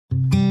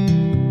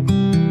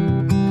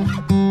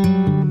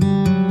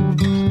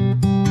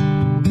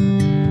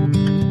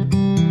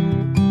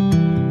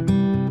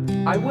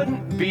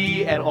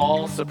at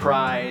all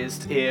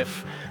surprised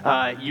if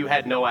you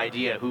had no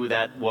idea who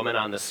that woman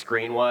on the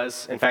screen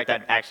was. In fact,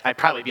 I'd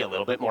probably be a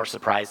little bit more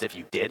surprised if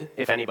you did,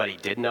 if anybody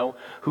did know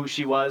who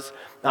she was.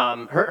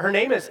 Her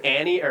name is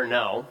Annie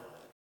Ernaux,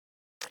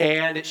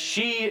 and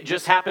she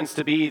just happens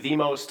to be the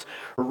most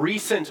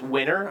recent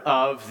winner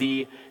of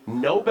the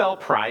Nobel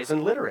Prize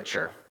in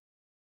Literature.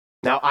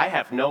 Now, I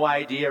have no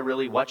idea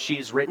really what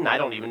she's written. I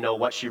don't even know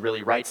what she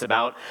really writes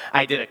about.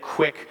 I did a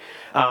quick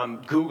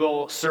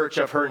Google search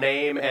of her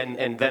name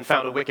and then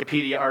found a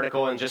Wikipedia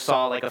article and just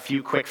saw like a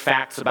few quick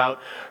facts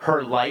about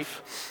her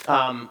life.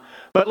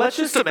 But let's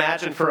just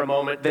imagine for a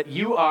moment that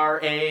you are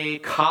a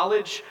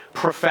college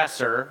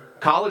professor,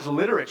 college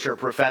literature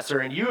professor,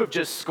 and you have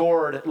just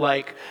scored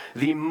like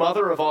the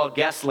mother of all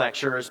guest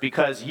lecturers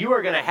because you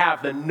are going to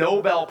have the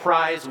Nobel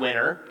Prize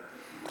winner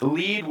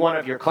lead one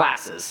of your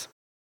classes.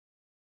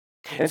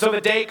 And so the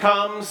day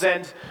comes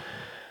and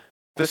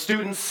the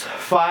students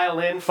file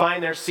in,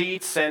 find their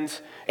seats, and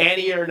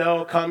Annie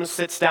Ernaux comes,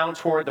 sits down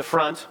toward the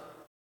front.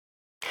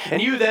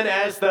 And you then,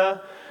 as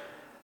the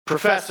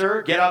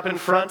professor, get up in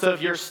front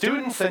of your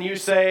students and you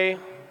say,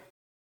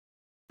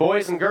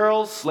 "Boys and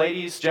girls,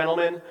 ladies,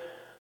 gentlemen,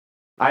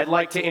 I'd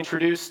like to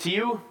introduce to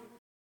you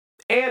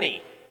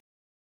Annie,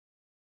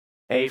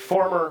 a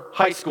former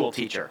high school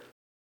teacher."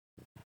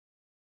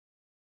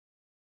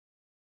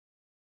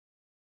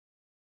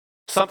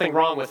 Something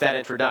wrong with that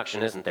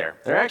introduction, isn't there?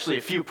 There are actually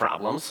a few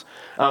problems.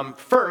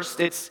 First,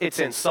 it's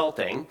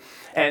insulting.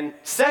 And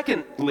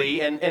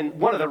secondly, and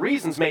one of the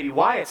reasons maybe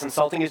why it's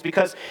insulting is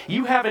because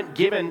you haven't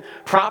given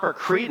proper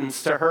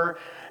credence to her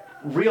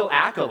real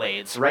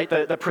accolades, right?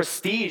 The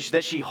prestige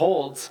that she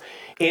holds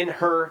in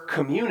her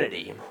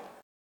community.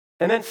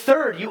 And then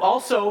third, you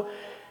also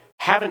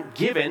haven't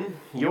given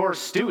your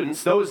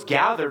students, those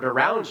gathered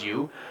around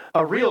you,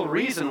 a real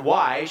reason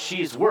why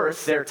she's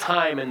worth their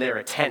time and their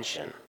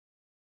attention.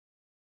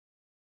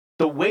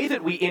 The way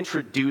that we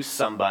introduce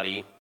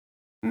somebody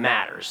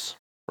matters,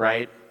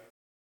 right?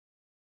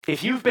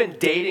 If you've been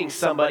dating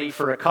somebody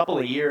for a couple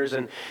of years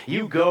and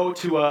you go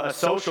to a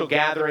social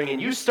gathering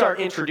and you start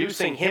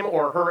introducing him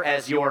or her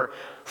as your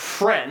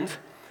friend,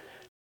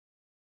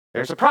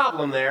 there's a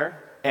problem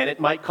there, and it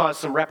might cause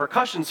some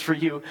repercussions for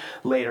you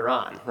later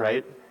on,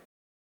 right?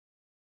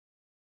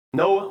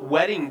 No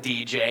wedding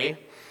DJ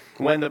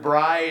when the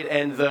bride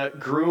and the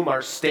groom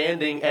are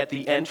standing at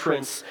the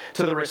entrance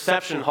to the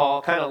reception hall,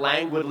 kind of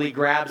languidly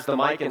grabs the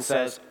mic and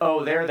says,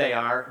 "Oh, there they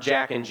are,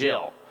 Jack and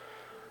Jill."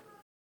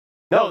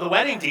 No, the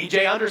wedding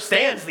DJ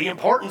understands the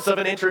importance of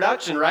an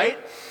introduction, right?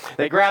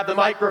 They grab the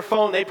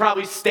microphone, they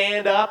probably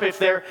stand up. If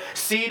they're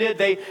seated,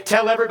 they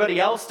tell everybody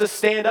else to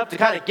stand up to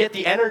kind of get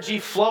the energy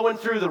flowing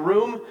through the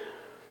room.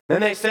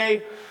 Then they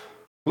say,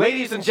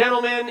 "Ladies and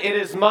gentlemen, it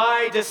is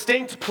my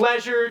distinct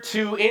pleasure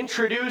to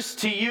introduce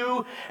to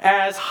you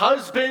as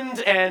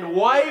husband and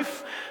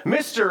wife,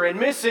 Mr. and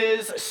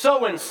Mrs.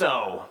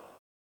 So-and-so."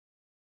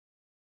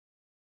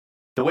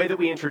 The way that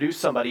we introduce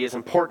somebody is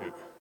important.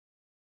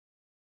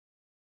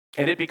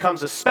 And it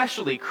becomes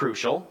especially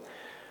crucial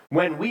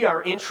when we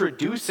are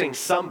introducing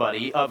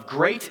somebody of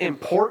great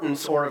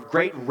importance or of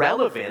great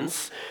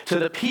relevance to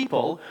the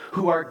people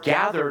who are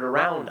gathered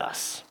around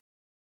us.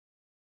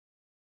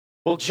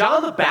 Well,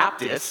 John the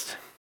Baptist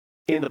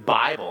in the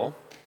Bible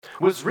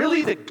was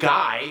really the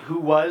guy who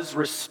was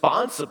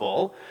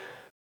responsible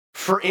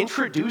for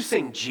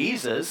introducing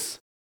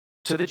Jesus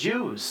to the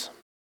Jews.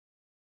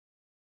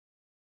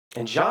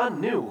 And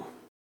John knew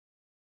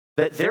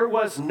that there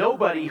was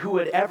nobody who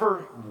had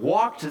ever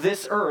walked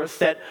this earth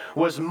that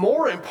was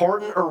more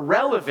important or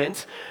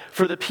relevant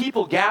for the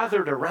people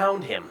gathered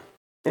around him.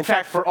 In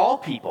fact, for all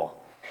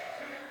people.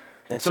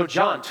 And so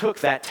John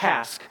took that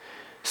task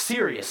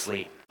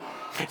seriously.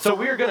 So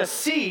we're going to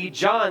see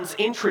John's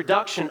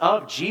introduction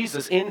of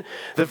Jesus in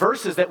the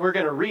verses that we're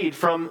going to read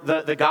from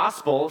the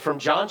gospel from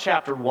John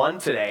chapter 1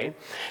 today.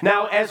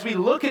 Now, as we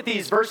look at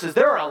these verses,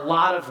 there are a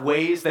lot of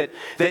ways that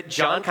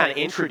John kind of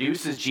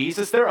introduces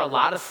Jesus. There are a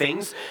lot of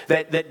things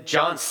that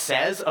John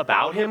says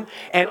about him.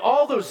 And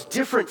all those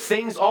different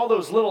things, all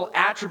those little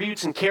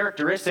attributes and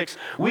characteristics,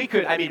 we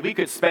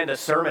could spend a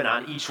sermon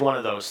on each one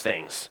of those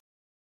things.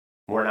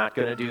 We're not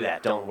going to do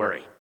that, don't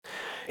worry.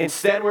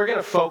 Instead, we're going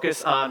to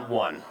focus on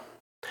one.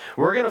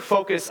 We're going to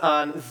focus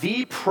on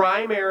the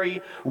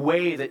primary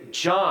way that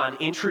John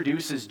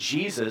introduces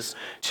Jesus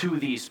to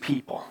these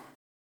people.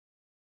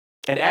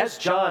 And as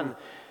John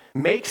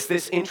makes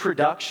this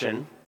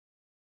introduction,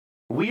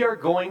 we are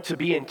going to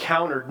be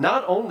encountered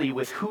not only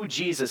with who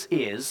Jesus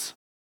is,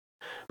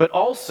 but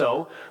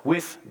also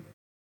with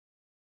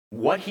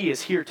what he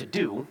is here to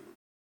do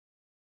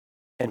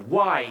and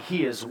why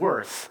he is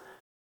worth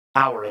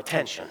our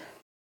attention.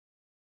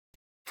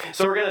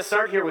 So we're going to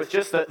start here with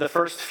just the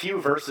first few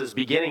verses,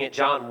 beginning at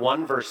John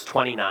 1, verse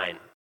 29.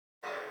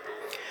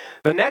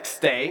 The next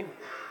day,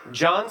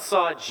 John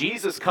saw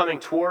Jesus coming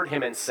toward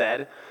him and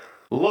said,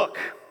 "Look,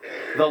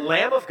 the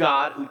Lamb of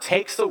God who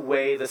takes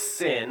away the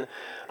sin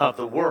of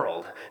the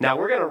world." Now,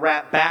 we're going to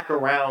wrap back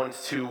around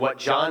to what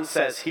John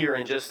says here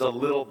in just a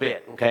little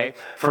bit, okay?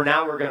 For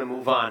now, we're going to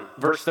move on.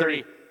 Verse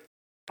 30.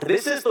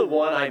 This is the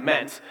one I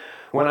meant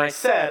when I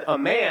said, a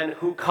man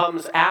who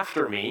comes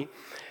after me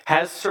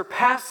has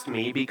surpassed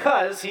me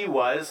because he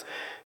was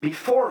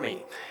before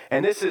me.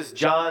 And this is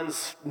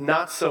John's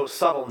not so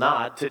subtle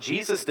nod to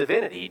Jesus'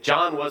 divinity.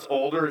 John was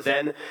older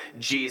than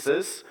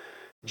Jesus.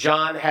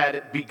 John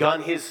had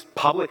begun his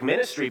public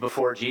ministry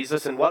before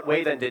Jesus. In what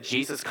way then did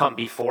Jesus come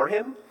before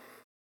him?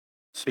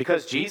 It's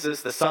because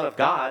Jesus, the Son of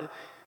God,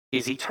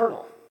 is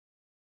eternal.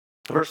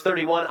 Verse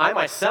 31, I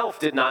myself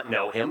did not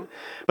know him,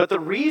 but the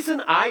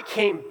reason I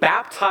came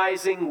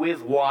baptizing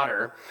with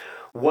water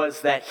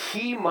was that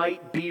he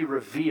might be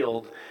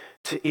revealed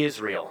to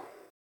Israel.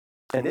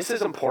 And this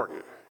is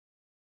important.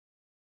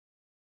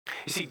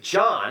 You see,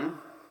 John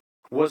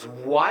was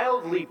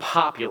wildly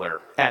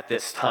popular at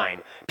this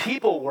time.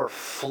 People were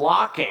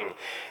flocking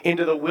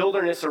into the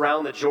wilderness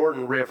around the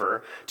Jordan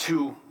River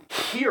to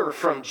hear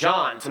from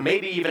John, to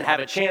maybe even have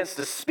a chance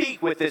to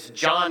speak with this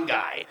John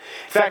guy.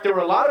 In fact, there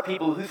were a lot of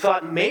people who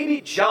thought maybe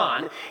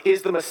John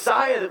is the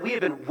Messiah that we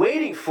have been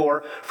waiting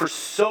for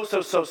so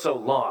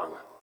long.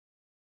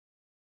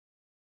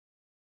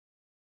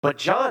 But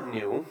John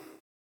knew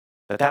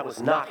that that was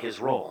not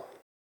his role.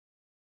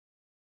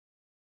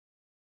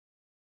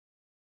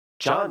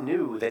 John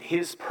knew that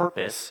his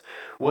purpose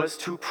was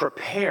to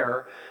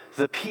prepare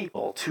the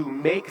people, to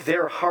make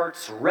their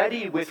hearts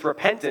ready with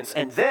repentance,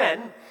 and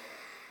then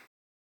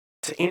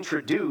to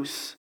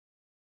introduce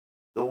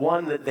the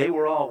one that they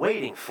were all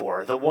waiting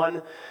for, the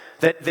one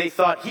that they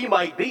thought he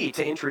might be,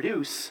 to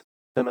introduce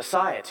the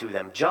Messiah to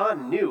them.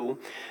 John knew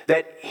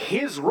that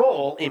his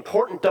role,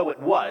 important though it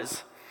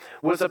was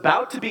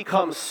about to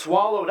become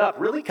swallowed up,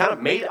 really kind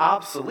of made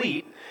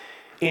obsolete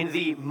in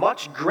the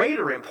much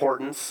greater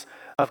importance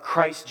of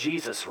Christ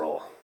Jesus'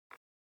 role.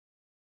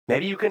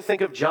 Maybe you can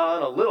think of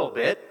John a little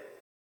bit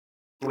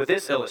with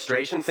this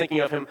illustration, thinking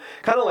of him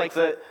kind of like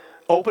the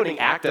opening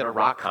act at a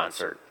rock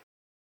concert.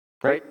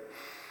 Right?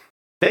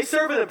 They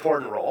serve an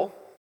important role.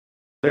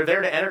 They're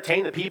there to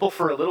entertain the people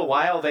for a little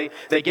while. They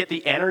get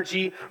the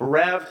energy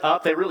revved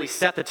up. They really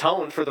set the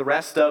tone for the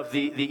rest of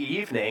the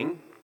evening.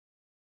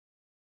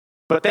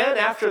 But then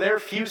after their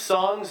few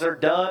songs are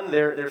done,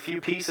 their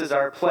few pieces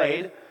are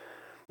played,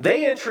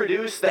 they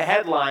introduce the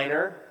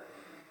headliner,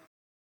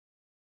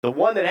 the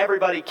one that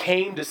everybody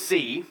came to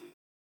see.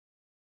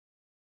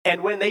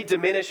 And when they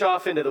diminish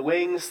off into the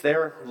wings,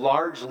 they're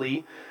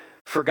largely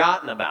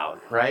forgotten about,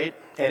 right?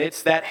 And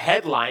it's that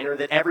headliner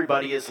that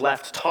everybody is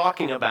left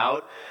talking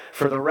about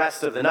for the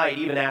rest of the night,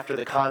 even after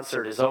the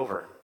concert is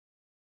over.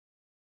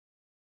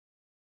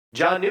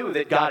 John knew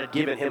that God had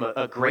given him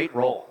a great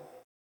role,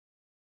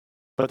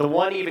 but the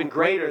one even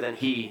greater than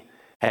he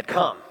had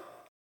come.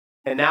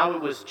 And now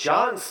it was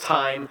John's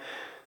time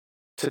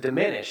to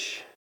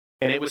diminish,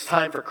 and it was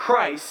time for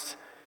Christ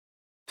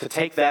to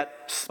take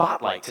that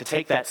spotlight, to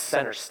take that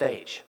center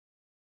stage.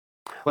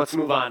 Let's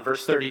move on,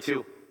 verse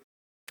 32.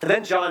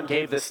 Then John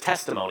gave this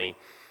testimony.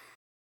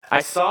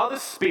 I saw the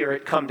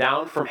Spirit come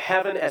down from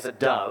heaven as a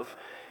dove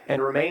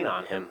and remain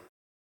on him.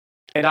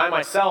 And I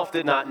myself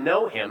did not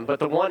know him, but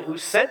the one who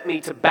sent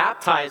me to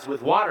baptize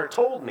with water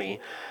told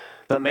me,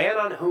 the man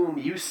on whom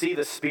you see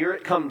the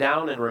Spirit come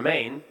down and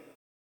remain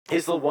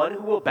is the one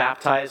who will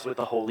baptize with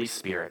the Holy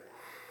Spirit.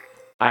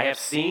 I have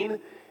seen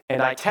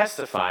and I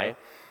testify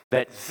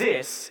that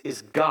this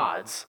is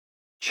God's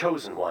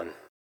chosen one.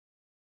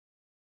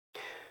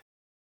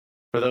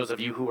 For those of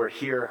you who were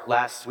here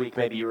last week,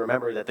 maybe you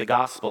remember that the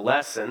gospel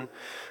lesson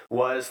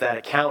was that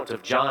account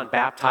of John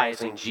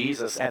baptizing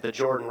Jesus at the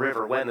Jordan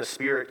River when the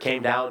Spirit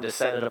came down,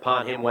 descended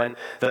upon him, when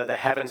the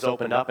heavens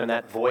opened up and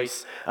that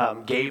voice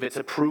gave its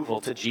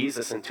approval to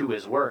Jesus and to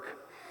his work.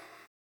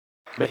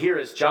 But here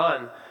as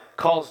John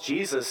calls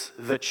Jesus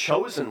the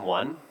chosen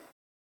one,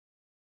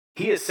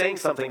 he is saying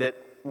something that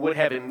would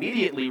have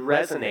immediately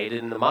resonated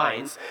in the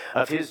minds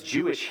of his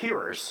Jewish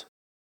hearers.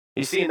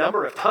 You see, a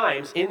number of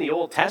times in the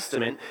Old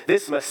Testament,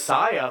 this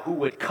Messiah who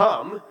would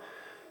come,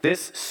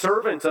 this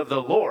servant of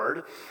the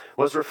Lord,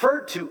 was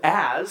referred to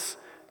as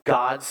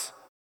God's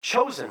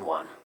chosen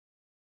one.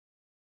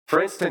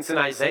 For instance, in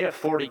Isaiah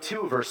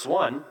 42, verse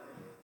 1,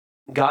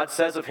 God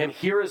says of him,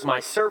 "Here is my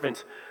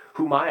servant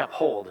whom I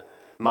uphold,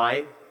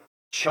 my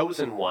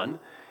chosen one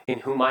in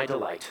whom I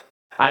delight.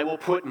 I will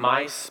put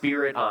my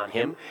Spirit on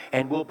him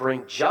and will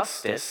bring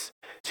justice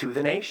to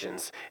the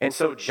nations." And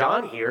so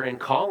John here, in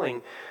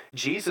calling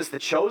Jesus the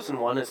chosen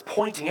one, is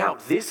pointing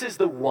out this is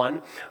the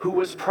one who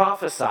was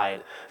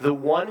prophesied, the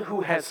one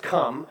who has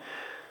come,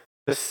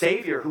 the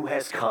Savior who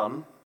has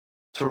come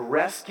to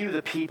rescue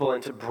the people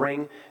and to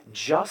bring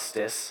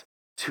justice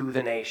to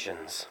the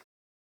nations.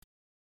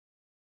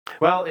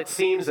 Well, it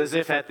seems as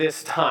if at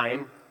this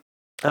time,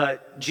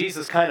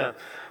 Jesus kind of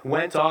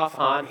went off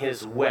on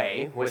his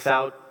way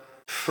without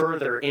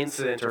further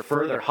incident or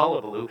further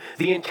hullabaloo.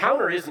 The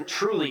encounter isn't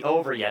truly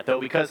over yet, though,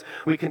 because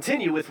we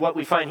continue with what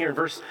we find here in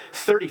verse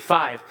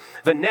 35.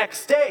 The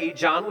next day,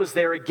 John was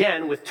there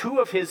again with two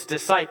of his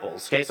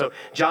disciples. Okay, so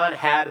John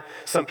had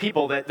some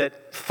people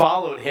that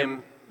followed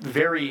him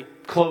very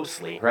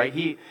closely, right?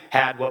 He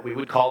had what we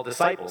would call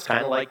disciples,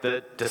 kind of like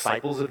the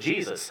disciples of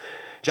Jesus.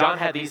 John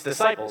had these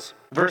disciples.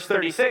 Verse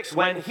 36,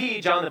 when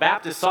he, John the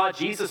Baptist, saw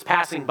Jesus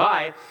passing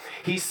by,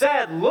 he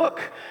said,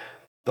 "Look,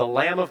 the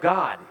Lamb of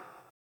God,"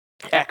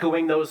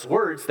 echoing those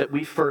words that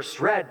we first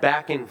read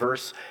back in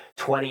verse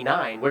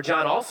 29, where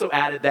John also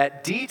added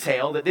that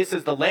detail that this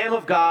is the Lamb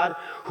of God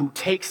who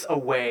takes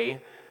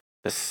away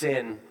the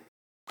sin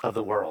of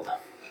the world.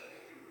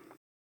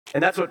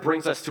 And that's what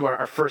brings us to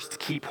our first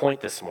key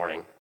point this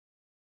morning.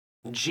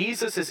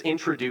 Jesus is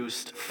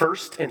introduced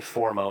first and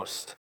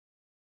foremost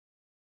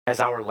as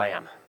our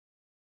Lamb.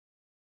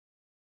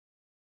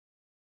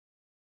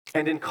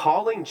 And in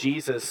calling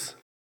Jesus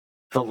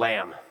the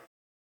Lamb,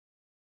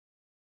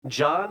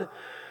 John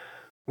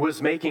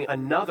was making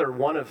another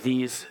one of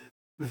these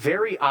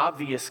very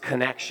obvious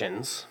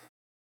connections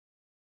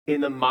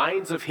in the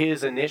minds of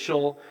his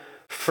initial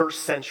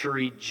first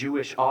century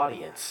Jewish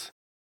audience.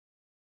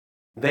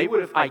 They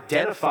would have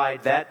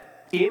identified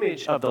that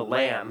image of the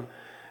Lamb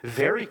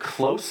very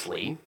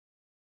closely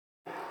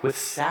with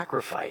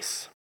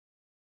sacrifice.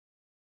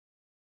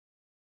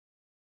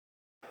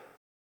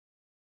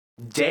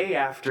 Day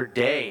after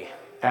day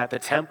at the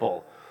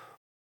temple,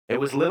 it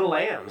was little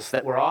lambs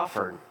that were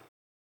offered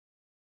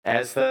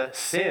as the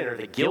sin or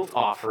the guilt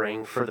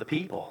offering for the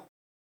people.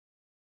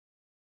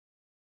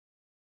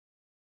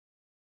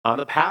 On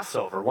the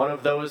Passover, one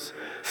of those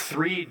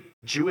 3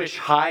 Jewish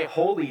high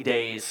holy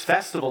days,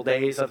 festival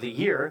days of the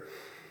year,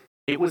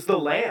 it was the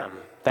lamb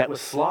that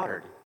was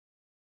slaughtered.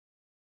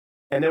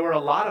 And there were a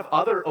lot of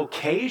other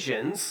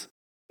occasions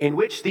in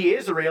which the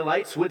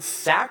Israelites would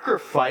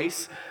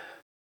sacrifice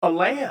a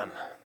lamb.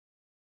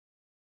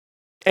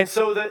 And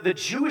so the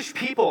Jewish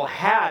people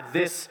had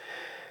this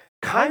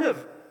kind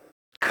of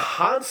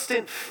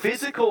constant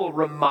physical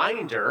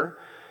reminder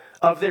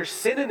of their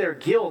sin and their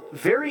guilt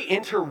very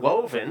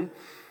interwoven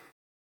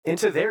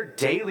into their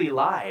daily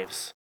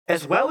lives,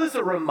 as well as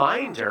a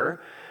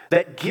reminder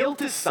that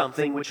guilt is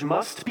something which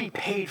must be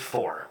paid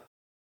for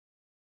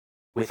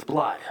with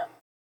blood.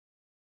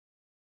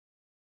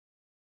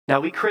 Now,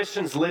 we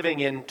Christians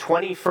living in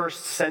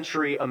 21st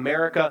century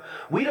America,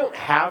 we don't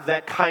have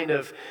that kind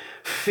of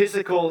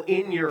physical,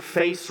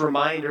 in-your-face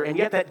reminder, and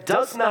yet that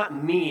does not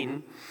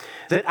mean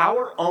that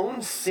our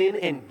own sin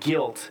and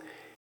guilt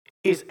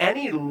is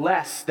any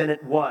less than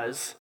it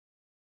was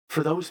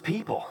for those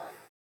people.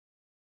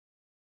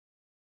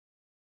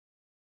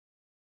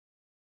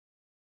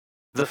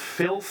 The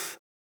filth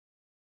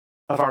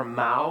of our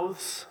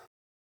mouths,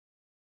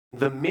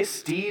 the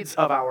misdeeds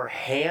of our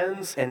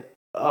hands and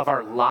of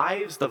our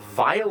lives, the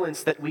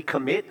violence that we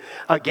commit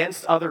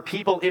against other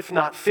people, if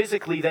not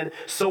physically, then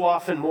so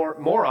often,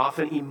 more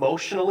often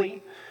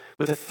emotionally,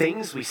 with the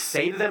things we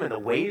say to them and the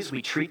ways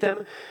we treat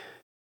them.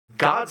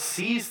 God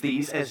sees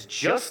these as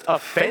just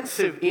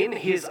offensive in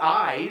his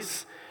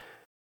eyes,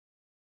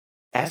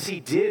 as he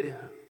did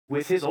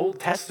with his Old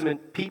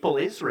Testament people,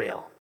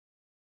 Israel.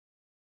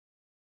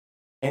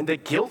 And the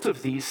guilt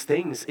of these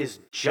things is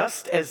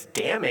just as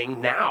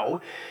damning now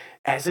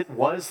as it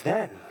was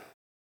then.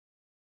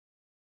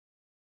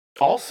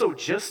 Also,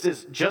 just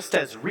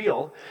as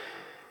real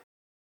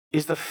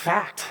is the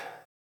fact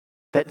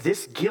that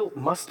this guilt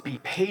must be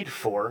paid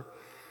for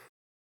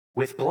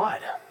with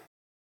blood.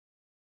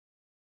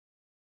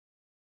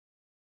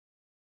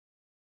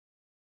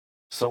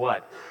 So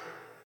what?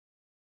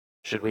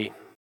 Should we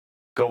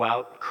go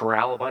out,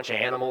 corral a bunch of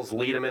animals,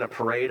 lead them in a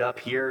parade up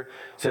here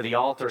to the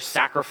altar,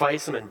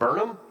 sacrifice them and burn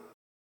them?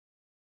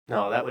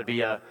 No, that would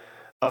be a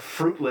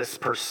fruitless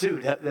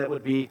pursuit. That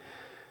would be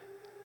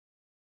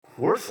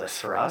worthless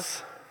for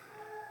us.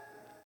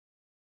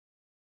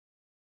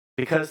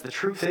 Because the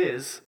truth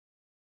is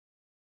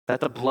that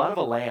the blood of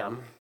a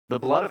lamb, the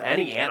blood of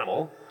any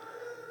animal,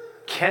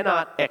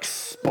 cannot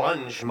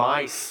expunge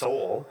my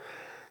soul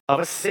of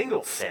a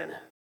single sin,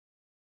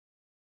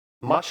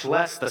 much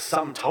less the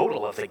sum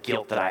total of the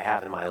guilt that I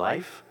have in my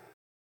life.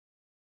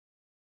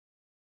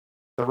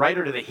 The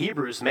writer to the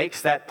Hebrews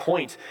makes that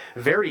point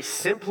very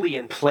simply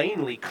and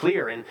plainly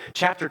clear in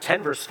chapter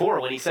 10, verse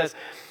 4, when he says,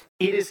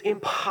 "It is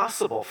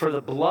impossible for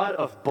the blood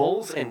of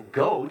bulls and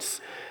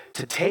goats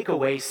to take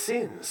away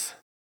sins."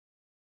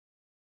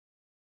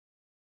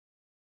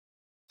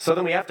 So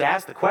then we have to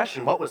ask the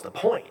question, what was the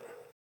point?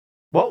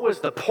 What was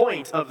the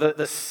point of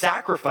the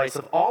sacrifice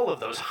of all of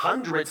those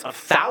hundreds of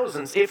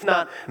thousands, if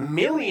not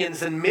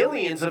millions and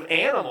millions of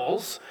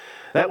animals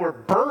that were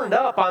burned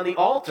up on the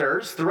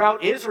altars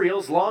throughout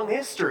Israel's long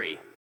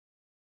history?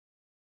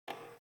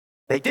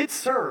 They did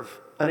serve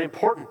an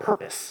important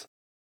purpose.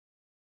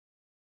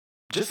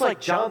 Just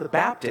like John the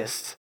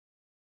Baptist,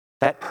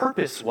 that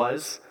purpose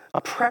was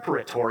a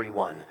preparatory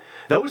one.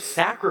 Those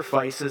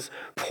sacrifices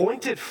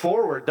pointed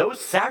forward.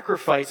 Those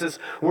sacrifices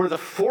were the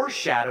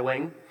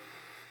foreshadowing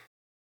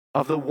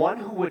of the one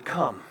who would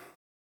come,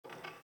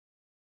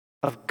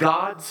 of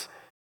God's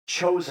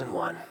chosen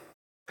one,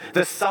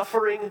 the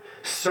suffering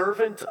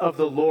servant of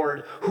the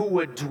Lord who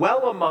would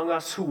dwell among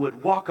us, who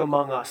would walk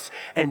among us,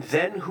 and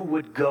then who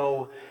would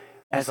go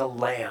as a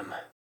lamb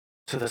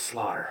to the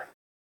slaughter.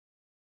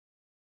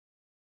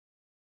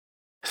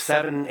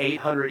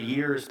 700-800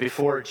 years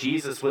before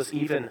Jesus was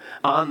even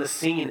on the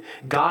scene,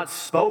 God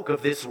spoke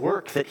of this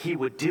work that he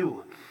would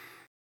do.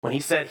 When he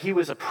said he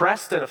was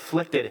oppressed and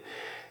afflicted,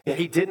 yet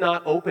he did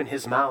not open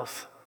his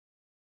mouth.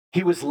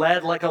 He was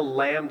led like a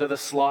lamb to the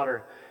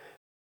slaughter,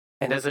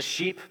 and as a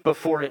sheep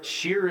before its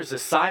shearers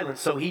is silent,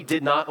 so he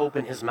did not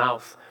open his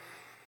mouth.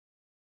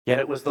 Yet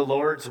it was the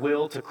Lord's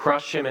will to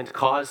crush him and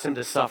cause him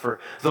to suffer.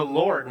 The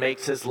Lord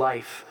makes his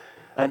life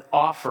an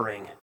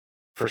offering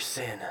for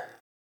sin.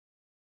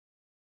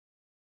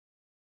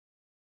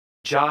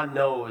 John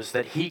knows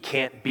that he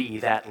can't be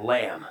that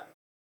lamb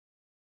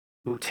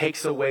who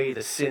takes away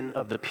the sin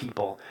of the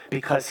people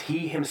because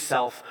he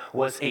himself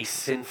was a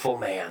sinful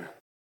man.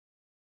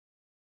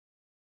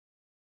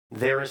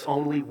 There is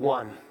only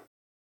one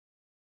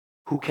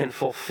who can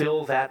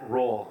fulfill that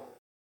role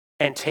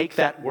and take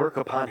that work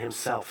upon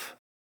himself.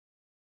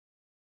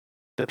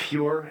 The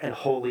pure and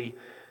holy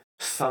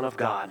Son of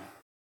God,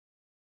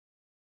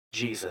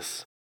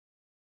 Jesus.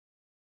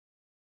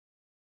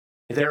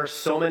 There are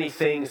so many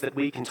things that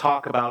we can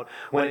talk about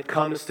when it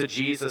comes to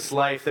Jesus'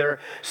 life. There are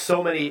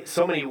so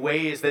many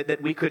ways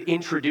that we could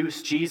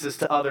introduce Jesus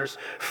to others.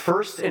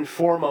 First and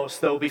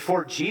foremost, though,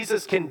 before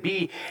Jesus can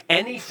be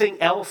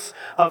anything else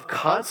of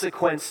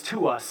consequence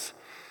to us,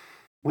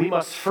 we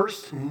must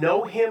first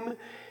know him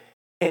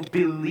and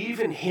believe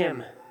in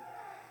him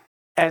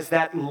as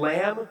that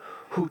lamb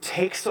who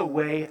takes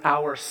away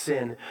our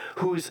sin,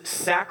 whose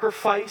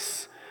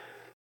sacrifice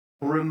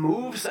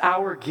removes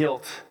our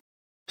guilt,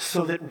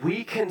 so that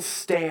we can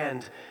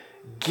stand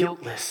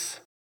guiltless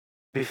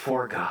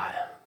before God.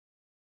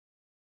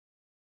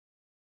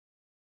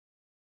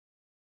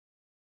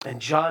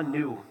 And John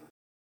knew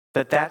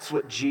that that's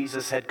what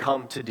Jesus had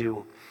come to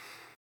do.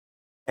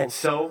 And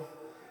so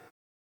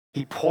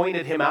he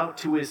pointed him out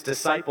to his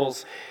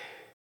disciples.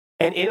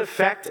 And in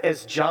effect,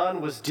 as John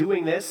was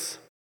doing this,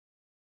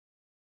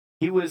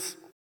 he was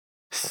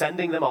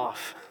sending them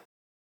off.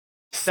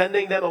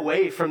 Sending them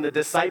away from the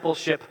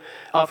discipleship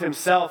of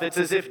himself. It's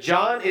as if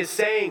John is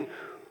saying,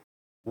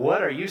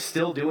 what are you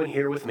still doing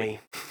here with me?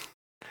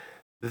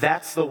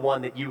 That's the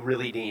one that you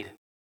really need.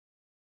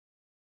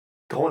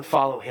 Go and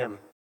follow him.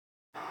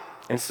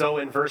 And so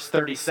in verse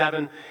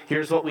 37,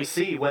 here's what we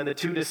see. When the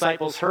two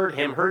disciples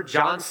heard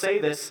John say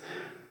this,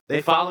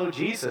 they followed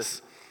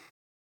Jesus.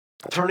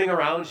 Turning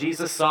around,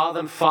 Jesus saw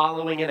them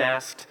following and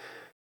asked,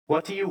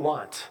 what do you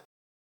want?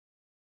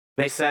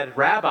 They said,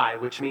 Rabbi,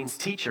 which means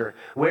teacher,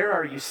 where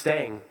are you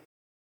staying?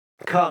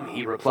 Come,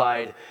 he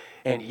replied,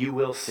 and you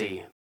will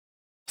see.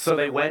 So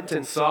they went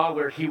and saw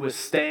where he was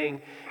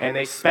staying, and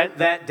they spent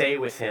that day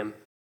with him.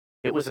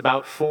 It was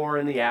about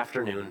 4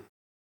 p.m.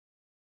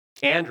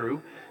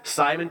 Andrew,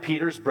 Simon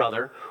Peter's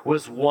brother,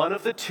 was one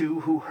of the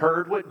two who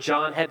heard what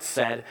John had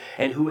said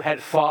and who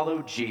had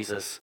followed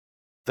Jesus.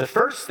 The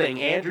first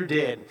thing Andrew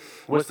did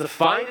was to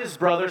find his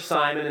brother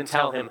Simon and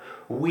tell him,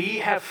 we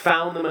have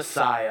found the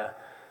Messiah.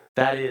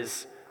 That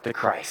is the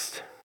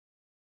Christ.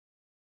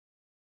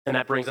 And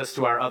that brings us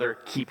to our other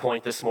key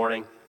point this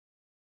morning.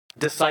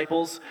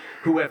 Disciples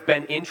who have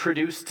been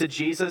introduced to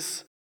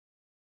Jesus,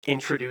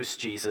 introduce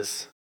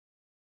Jesus.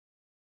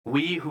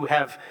 We who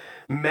have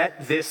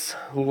met this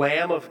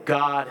Lamb of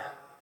God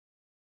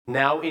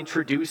now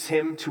introduce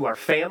him to our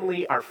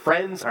family, our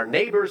friends, our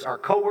neighbors, our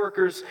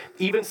coworkers,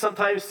 even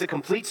sometimes to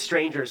complete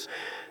strangers,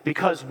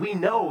 because we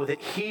know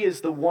that he is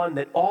the one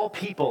that all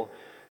people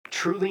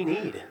truly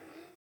need.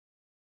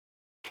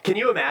 Can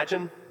you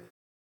imagine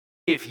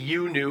if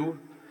you knew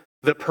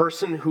the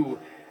person who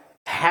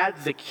had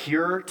the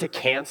cure to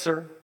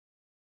cancer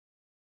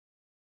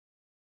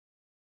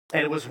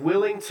and was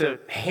willing to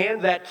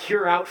hand that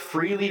cure out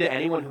freely to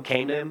anyone who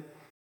came to him,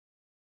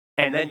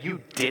 and then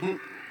you didn't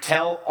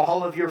tell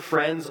all of your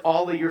friends,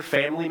 all of your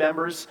family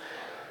members,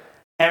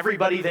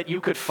 everybody that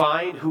you could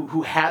find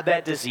who had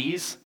that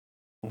disease,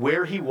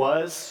 where he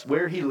was,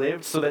 where he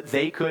lived, so that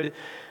they could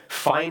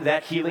find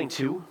that healing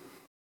too?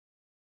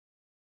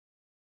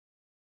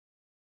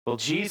 Well,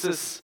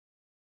 Jesus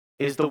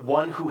is the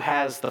one who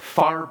has the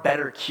far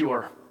better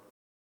cure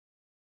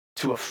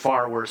to a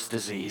far worse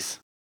disease.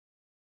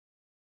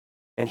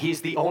 And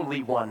he's the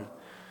only one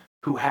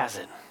who has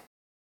it.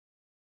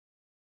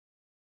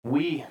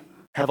 We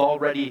have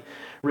already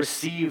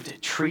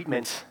received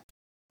treatment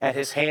at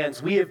his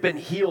hands. We have been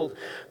healed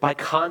by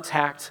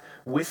contact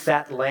with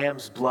that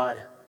lamb's blood.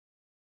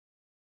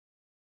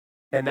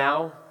 And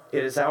now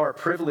it is our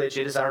privilege,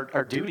 it is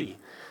our duty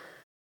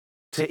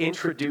to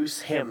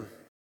introduce him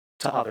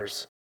to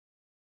others.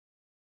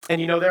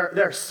 And you know,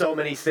 there are so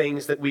many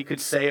things that we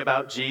could say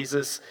about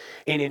Jesus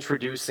in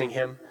introducing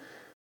him.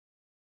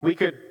 We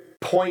could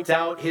point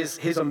out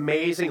his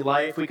amazing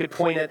life. We could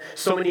point at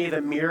so many of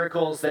the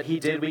miracles that he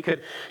did. We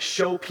could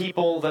show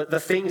people the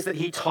things that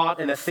he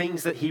taught and the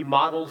things that he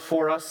modeled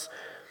for us.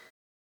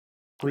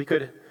 We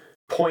could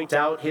point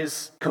out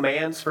his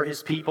commands for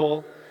his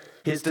people,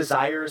 his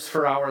desires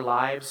for our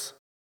lives.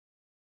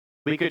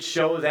 We could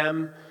show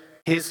them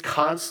his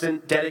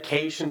constant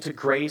dedication to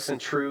grace and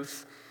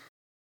truth.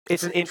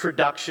 It's an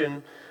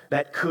introduction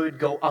that could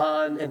go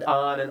on and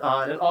on and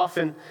on. And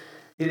often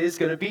it is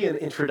going to be an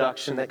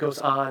introduction that goes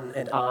on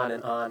and on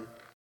and on.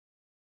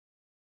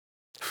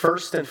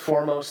 First and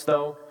foremost,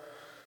 though,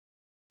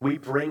 we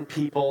bring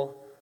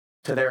people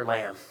to their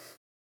Lamb.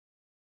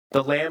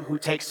 The Lamb who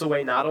takes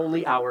away not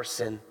only our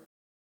sin,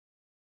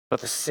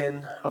 but the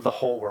sin of the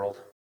whole world.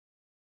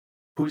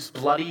 Whose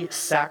bloody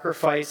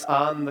sacrifice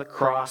on the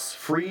cross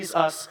frees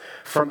us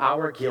from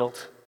our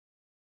guilt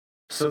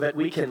so that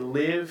we can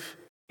live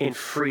in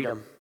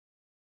freedom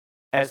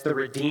as the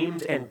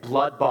redeemed and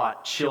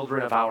blood-bought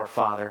children of our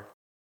Father.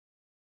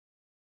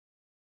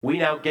 We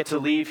now get to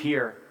leave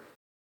here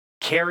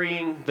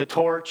carrying the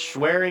torch,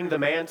 wearing the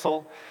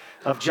mantle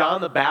of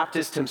John the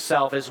Baptist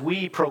himself as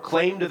we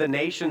proclaim to the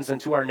nations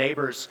and to our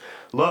neighbors,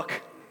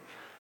 look,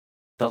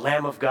 the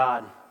Lamb of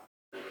God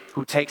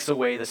who takes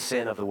away the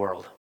sin of the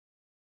world.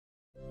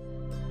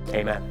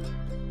 Amen.